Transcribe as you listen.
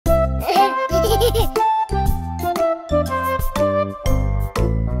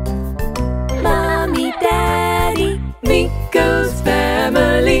Mommy, Daddy, Meeko's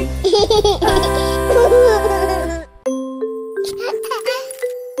family.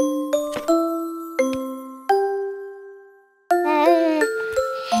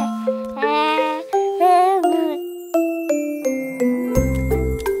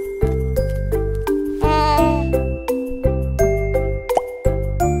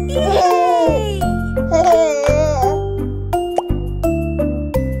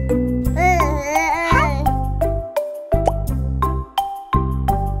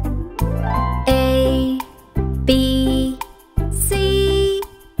 A, B, C,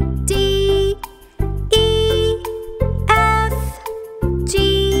 D, E, F,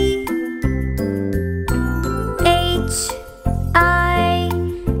 G, H, I,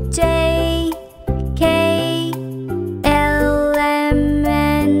 J, K, L, M,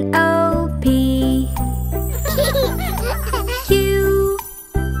 N, O, P, Q,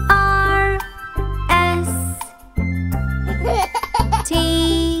 R, S,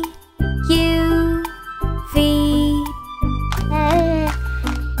 T, U, V,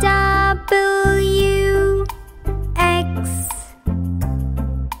 W, X,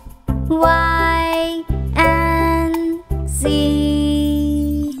 Y, and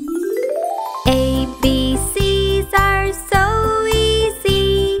Z. A, B, C's are so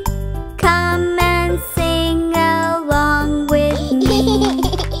easy. Come and sing along with me.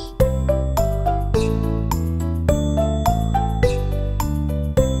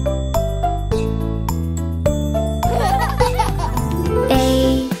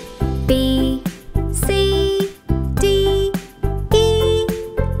 A, B, C, D, E,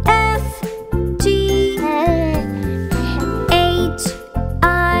 F, G, H,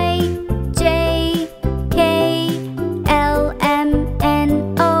 I, J, K, L, M,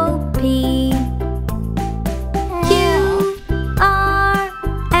 N, O, P, Q, R,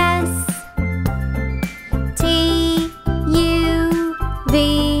 S, T, U,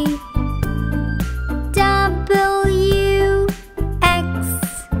 V, W, X,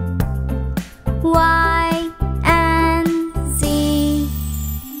 Y, and Z.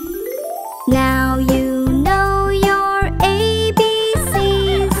 Now you know your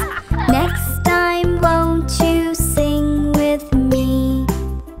ABCs. Next time, won't you sing with me?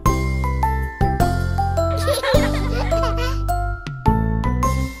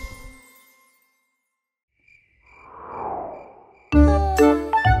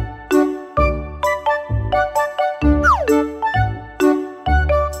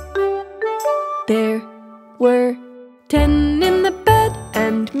 There were 10 in the bed,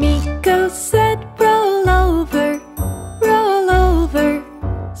 and Meeko said, roll over, roll over.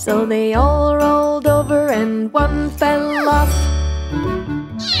 So they all rolled over and one fell off.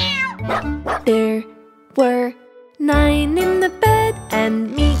 There were 9 in the bed, and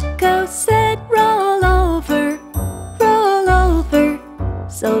Meeko said, roll over, roll over.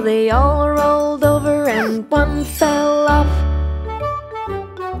 So they all rolled over and one fell off.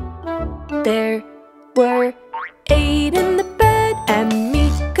 There were 8 in the bed, and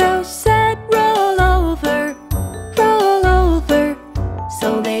Meeko said, roll over, roll over.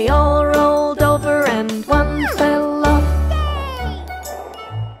 So they all rolled over and one fell off.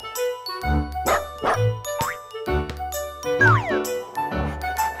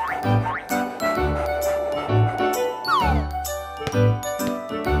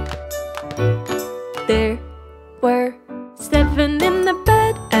 There were 7 in the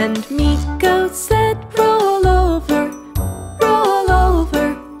bed, and Meeko said, roll over, roll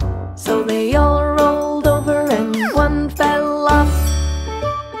over. So they all rolled over and one fell off.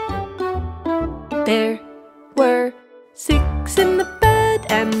 There were 6 in the bed,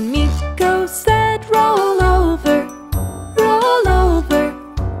 and Meeko said, roll over, roll over.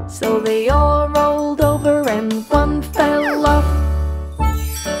 So they all rolled over and one fell off.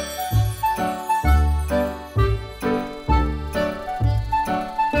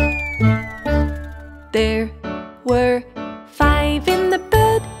 There were 5 in the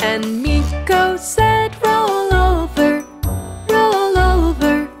bed, and Meeko said, roll over, roll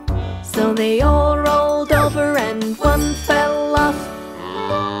over. So they all rolled over and one fell off.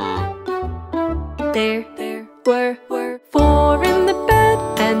 There were 4 in the bed,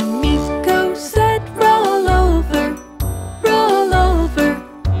 and Meeko said, roll over, roll over.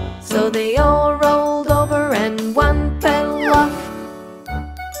 So they all rolled over and one fell off.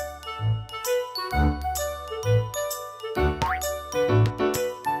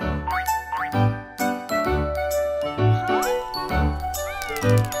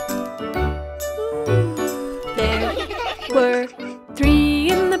 There were 3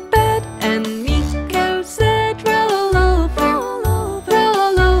 in the bed, and Meeko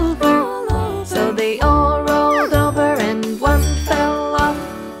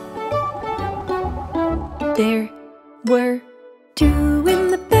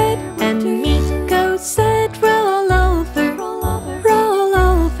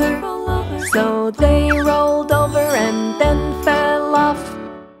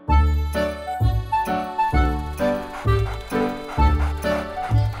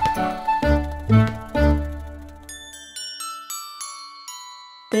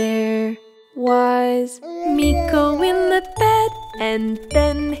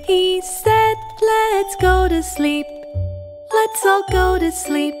let's all go to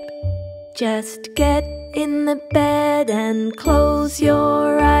sleep. Just get in the bed and close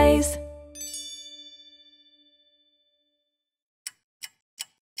your eyes.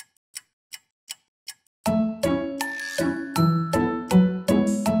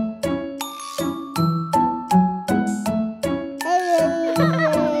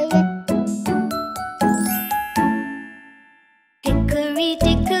 Hickory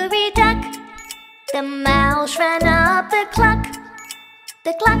dickory dock, the mouse ran up the clock.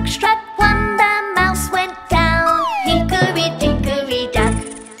 The clock struck one, the mouse went down. Hickory dickory dock.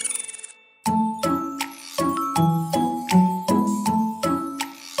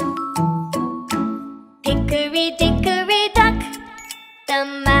 Hickory dickory dock, the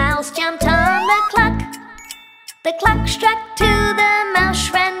mouse jumped on the clock. The clock struck two, the mouse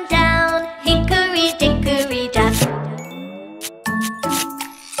ran down. Hickory dickory dock.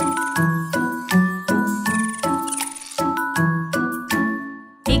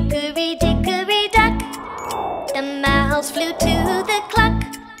 Hickory dickory dock, the mouse flew to the clock.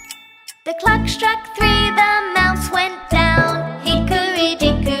 The clock struck three, the mouse went down. Hickory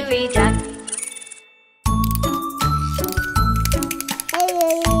dickory dock.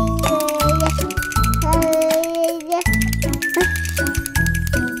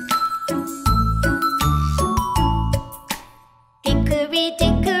 Hickory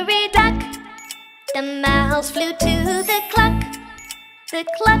dickory dock, the mouse flew to the clock. The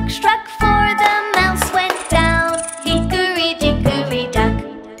clock struck four, the mouse went down. Hickory dickory dock.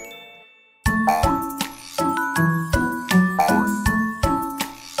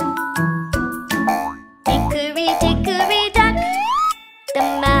 Hickory dickory dock, the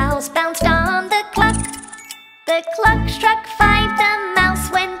mouse bounced on the clock. The clock struck five, the mouse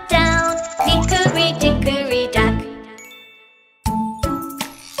went down. Hickory dickory dock.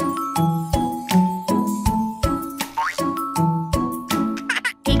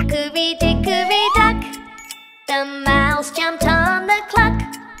 Hickory dickory dock, the mouse jumped on the clock.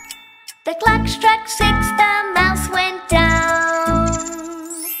 The clock struck six, the mouse went down.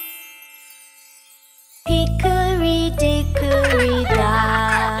 Hickory dickory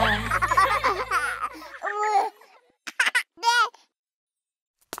dock.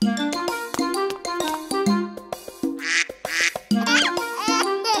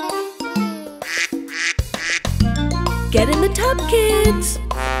 Get in the tub, kids.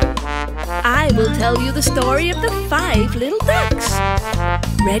 I will tell you the story of the 5 little ducks.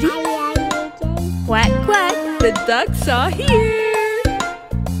 Ready? Quack, quack, the ducks are here.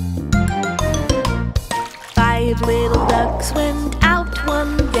 5 little ducks went out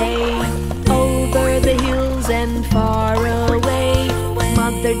one day, over the hills and far away.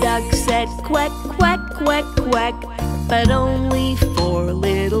 Mother duck said quack, quack, quack, quack, but only 4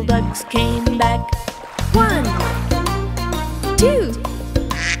 little ducks came back. 1, 2,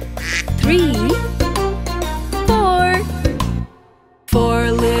 3, 4.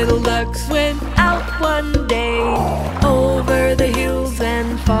 4 little ducks went out one day, over the hills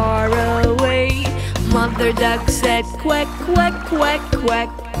and far away. Mother duck said quack, quack, quack, quack,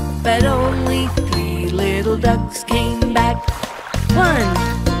 but only 3 little ducks came back.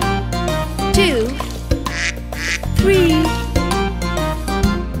 1, 2, 3.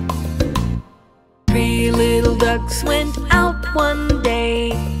 3 little ducks went out one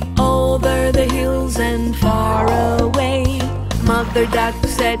day, over the hills and far away. Mother duck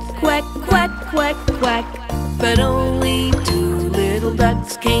said quack, quack, quack, quack, but only 2 little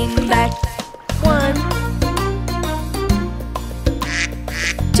ducks came back. 1,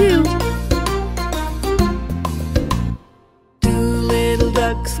 2. 2 little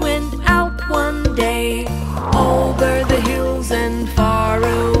ducks went out one day, over the hills and far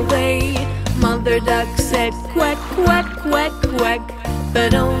away. Mother duck said quack, quack, quack, quack,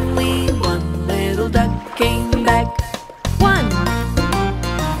 but only 1 little duck came back. 1.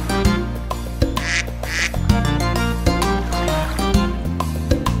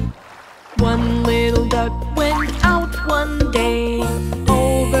 1 little duck went out one day,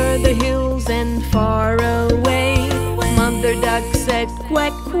 over the hills and far away. Mother duck said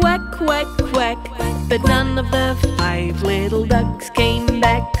quack, quack, quack, quack, but none of the 5 little ducks came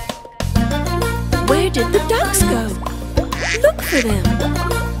back. Where did the ducks go? Look for them.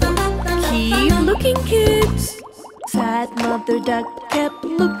 Keep looking, kids. Sad Mother duck kept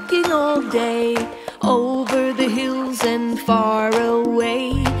looking all day, over the hills and far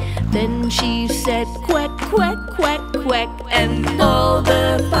away. Then she said quack, quack, quack, quack, and all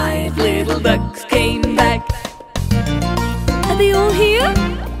the 5 little ducks came back. Are they all here?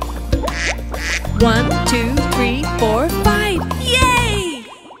 1, 2, 3, 4, 5. Yay!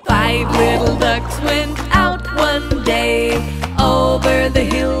 5 little ducks went out one day,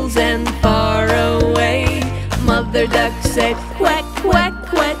 hills and far away. Mother duck said quack, quack,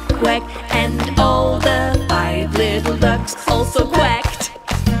 quack, quack, and all the 5 little ducks also quacked.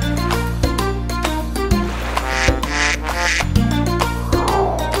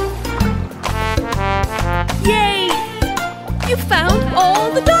 Yay! You found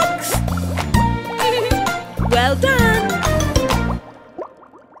all the ducks! Well done!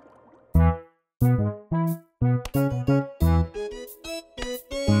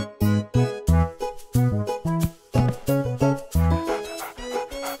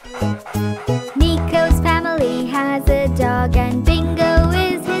 Meeko's family has a dog and Bingo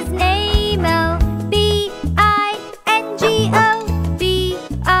is his name. Oh, B-I-N-G-O,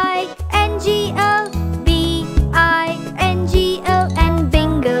 B-I-N-G-O, B-I-N-G-O, and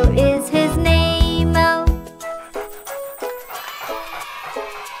Bingo is his name. Oh,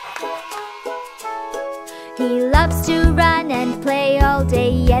 he loves to run and play all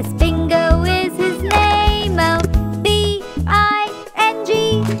day. Yes, Bingo is his name. Oh,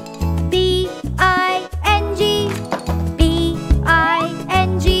 B-I-N-G, B-I-N-G,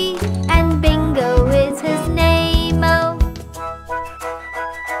 B-I-N-G, and Bingo is his name. Oh,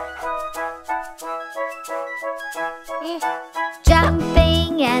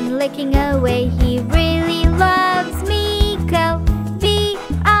 jumping and licking away, he really loves Meeko.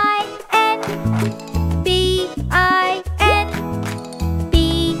 B-I-N, B-I-N,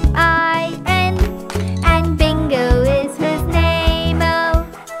 B-I-N, and Bingo is his name. Oh,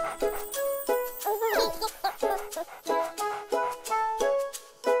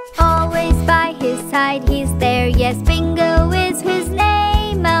 always by his side he's there. Yes, Bingo is his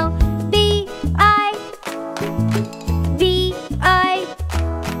name. Oh, B-I, B-I,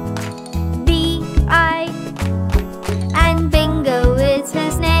 B-I, and Bingo is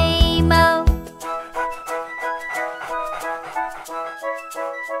his name. Oh,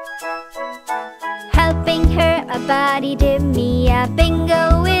 helping her a body to Mia.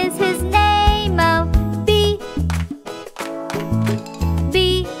 Bingo is his name. Oh, B,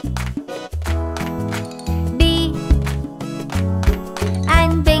 B, B,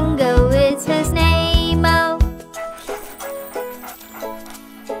 and Bingo is his name. Oh,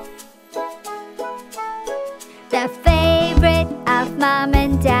 the favorite of Mom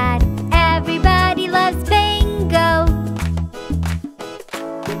and Dad. Everybody loves Bingo.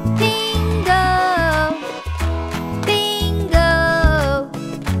 Bingo, Bingo,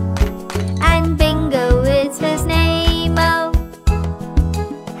 and Bingo is his name. Oh,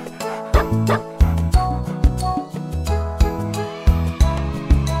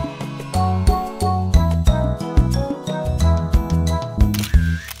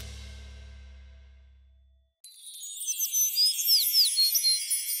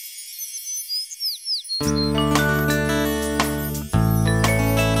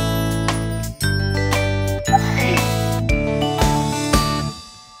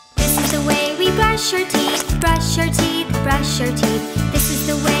 this is the way we brush our teeth, brush our teeth, brush our teeth. This is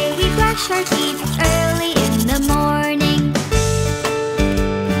the way we brush our teeth early in the morning.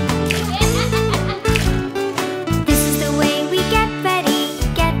 This is the way we get ready,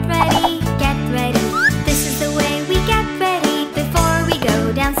 get ready, get ready. This is the way we get ready before we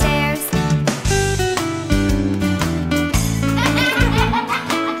go downstairs.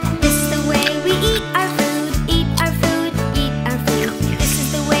 This is the way we eat our food, eat our food, eat our food. This is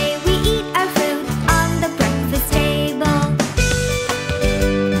the way we eat our food on the breakfast table.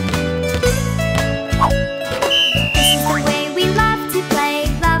 This is the way we love to play,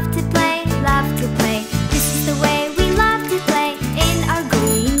 love to play, love to play. This is the way we love to play in our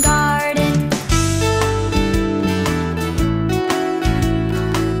green garden.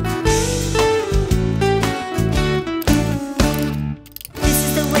 This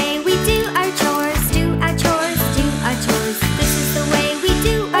is the way we do our chores, do our chores, do our chores. This is the way we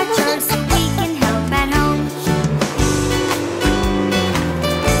do our chores so we can help at home.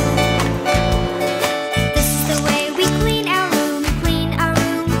 This is the way we clean our room, clean our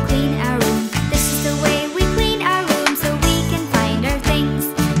room, clean our room. This is the way we clean our room so we can find our things.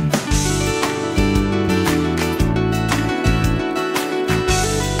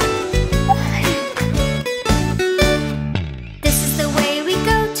 This is the way we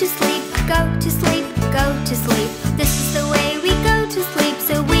go to sleep, go to sleep, go to sleep. This is the way we go to sleep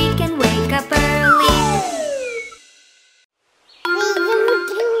so we can wake up early.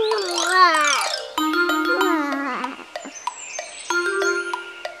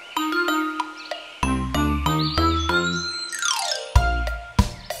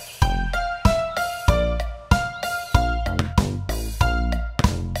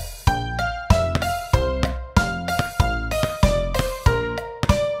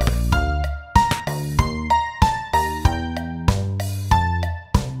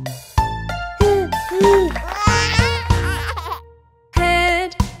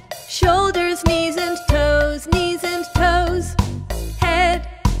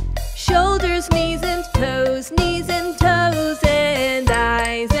 shoulders, knees and toes, knees and toes, and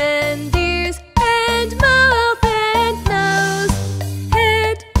eyes and ears, and mouth and nose.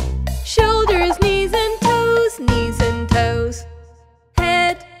 Head, shoulders, knees and toes, knees and toes.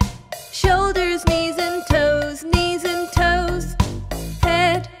 Head, shoulders, knees and toes, knees and toes.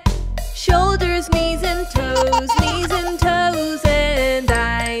 Head, shoulders, knees and toes, knees and toes, and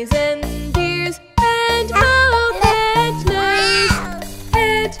eyes and ears, and mouth and nose.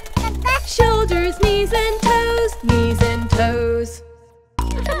 Head, shoulders, knees and toes, knees and toes.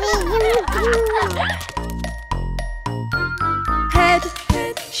 Head,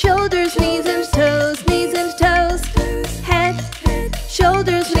 shoulders, knees and toes, knees and toes. Head,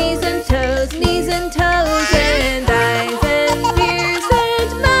 shoulders, knees and toes, knees and toes, and eyes and ears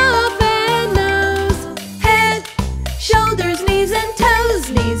and mouth and nose. Head, shoulders, knees and toes,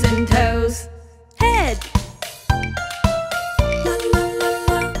 knees and toes. Head,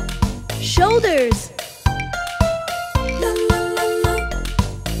 shoulders,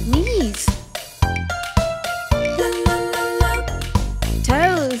 knees,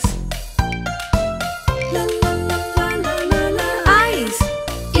 toes, eyes,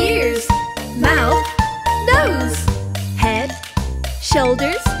 ears, mouth, nose. Head,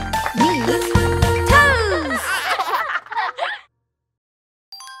 shoulders, knees, toes.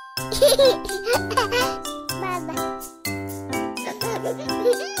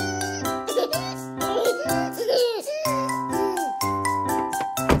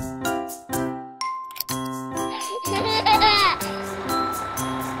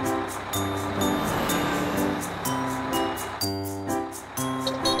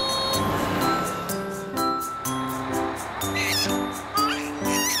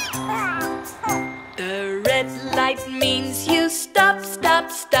 The red light means you stop,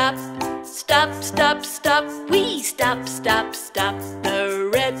 stop, stop. Stop, stop, stop, we stop, stop, stop. The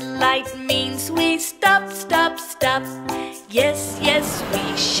red light means we stop, stop, stop. Yes, yes,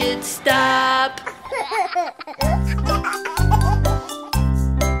 we should stop.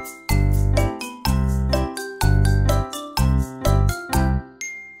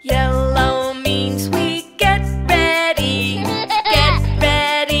 Yellow means we get ready. Get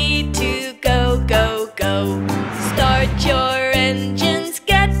ready to go, go, go. Start your engines,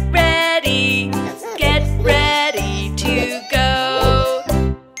 get ready. Get ready to go.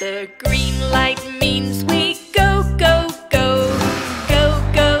 The green light means we go, go, go. Go,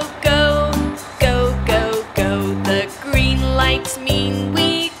 go, go. Go, go, go. The green lights mean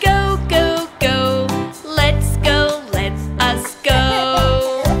we go, go, go. Let's go, let us go.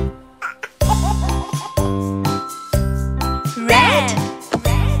 Red,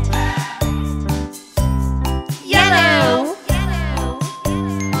 yellow,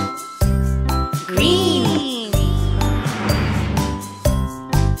 green.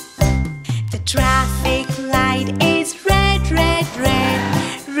 The traffic light is red, red, red.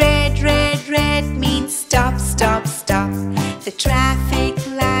 Red, red, red means stop, stop, stop. The traffic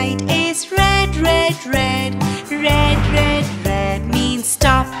light is red, red, red. Red, red, red means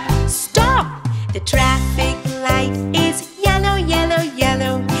stop, stop. The traffic light is yellow, yellow,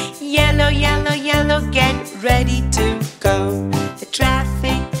 yellow. Yellow, yellow, yellow, get ready to go. The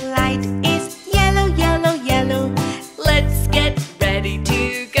traffic light is yellow, yellow, yellow. Let's get ready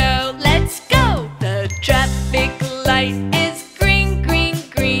to go. Let's go. The traffic light is green, green,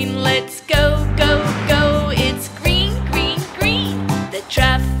 green. Let's go, go, go. It's green, green, green. The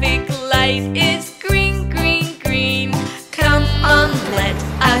traffic light is green, green, green. Come on, let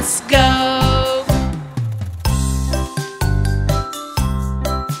us go.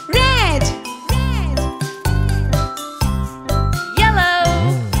 Red, yellow,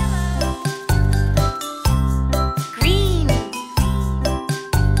 green.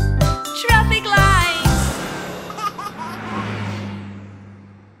 Traffic lights.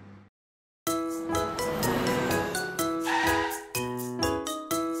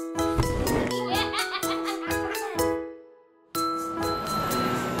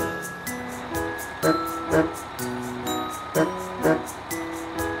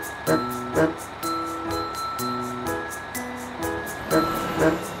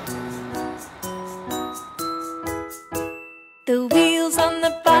 The wheels on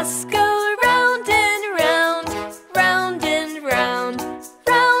the bus go round and round, round and round,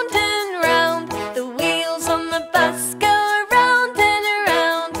 round and round. The wheels on the bus go round and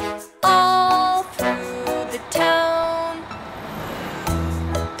round, all through the town.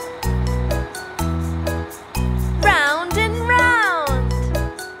 Round and round.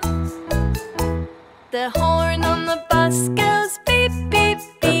 The horn on the bus goes beep, beep,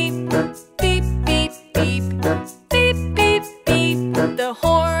 beep, beep, beep, beep, beep, beep, beep. The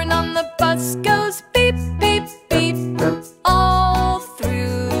horn horn on the bus goes beep, beep, beep, all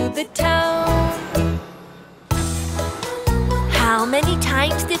through the town. How many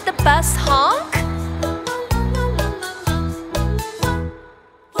times did the bus honk?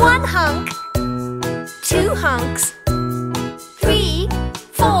 1 honk, 2 honks, 3,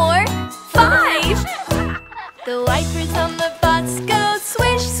 4, 5. The wipers on the bus go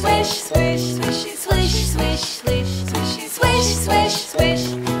swish, swish, swish, swishy, swish, swish, swish, swishy, swish, swish, swish.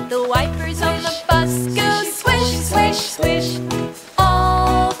 The wipers on the bus go swish, swish, swish,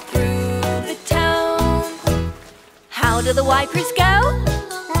 all through the town. How do the wipers go?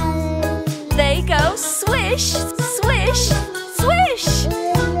 They go swish, swish, swish.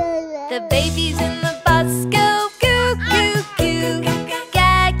 The babies in the bus go goo, goo, goo,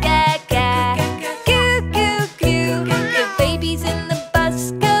 Ga, ga, ga. goo, goo, goo. The babies in the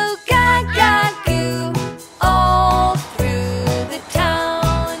bus go ga, ga, goo, all through the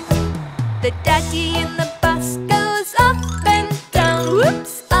town. The daddy in the bus goes up and down,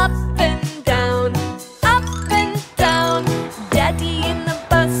 whoops, up and down, up and down. Daddy in the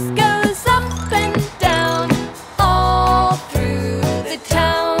bus goes up and down, all through the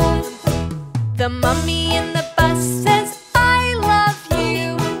town. The mummy in the bus says, I love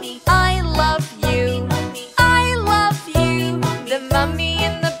you, I love you, I love you. The mummy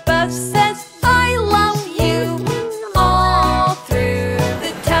in the bus says, I love you, all through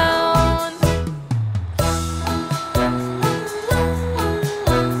the town.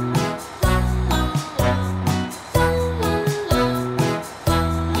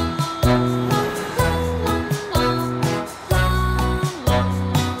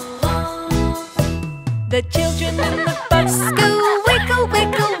 The children in the bus go wiggle,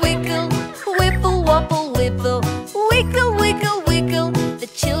 wiggle, wiggle, wibble, wobble, wibble, wiggle, wiggle, wiggle. The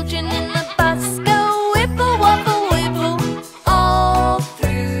children in the bus go wibble, wobble, wibble, all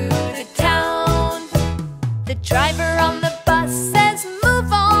through the town. The driver on the bus says,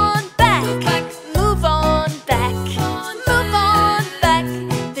 move on back, move on back, move on back.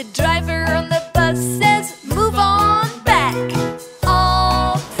 The driver on the bus says, move on back,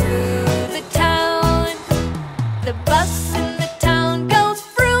 all through the town. The bus in the town goes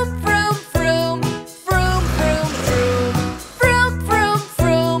vroom, vroom, vroom, vroom, vroom, vroom, vroom, vroom,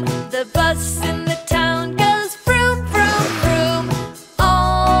 vroom. The bus in the town goes vroom, vroom, vroom,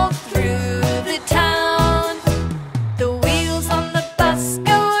 all through the town. The wheels on the bus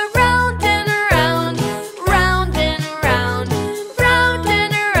go around and around, round and around, round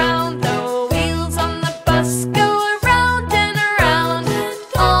and around. The wheels on the bus go around and around,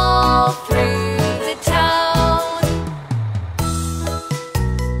 all through the town.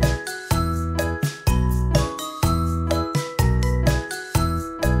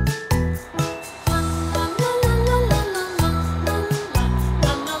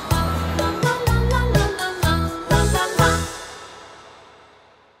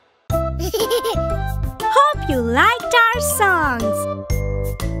 Hope you liked our songs.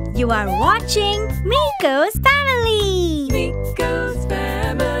 You are watching Meeko's Family. Meeko's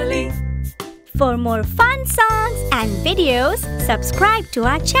Family. For more fun songs and videos, subscribe to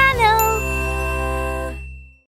our channel.